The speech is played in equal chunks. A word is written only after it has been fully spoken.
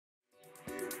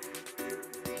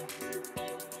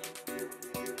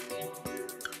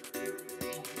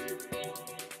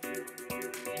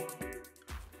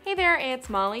there, it's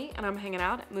Molly, and I'm hanging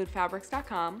out at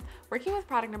moodfabrics.com, working with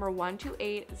product number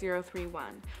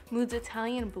 128031, Mood's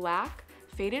Italian Black,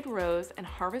 Faded Rose, and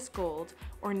Harvest Gold,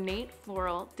 Ornate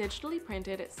Floral, digitally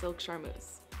printed silk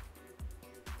charmeuse.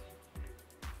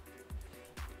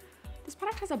 This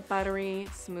product has a buttery,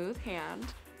 smooth hand.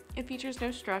 It features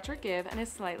no stretch or give and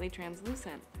is slightly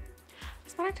translucent.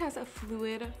 This product has a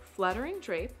fluid, fluttering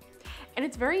drape, and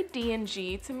it's very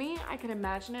D&G to me. I can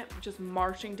imagine it just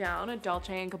marching down a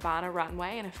Dolce & Gabbana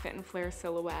runway in a fit and flare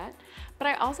silhouette, but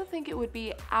I also think it would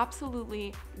be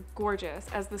absolutely gorgeous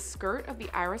as the skirt of the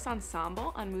Iris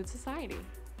ensemble on Mood Society.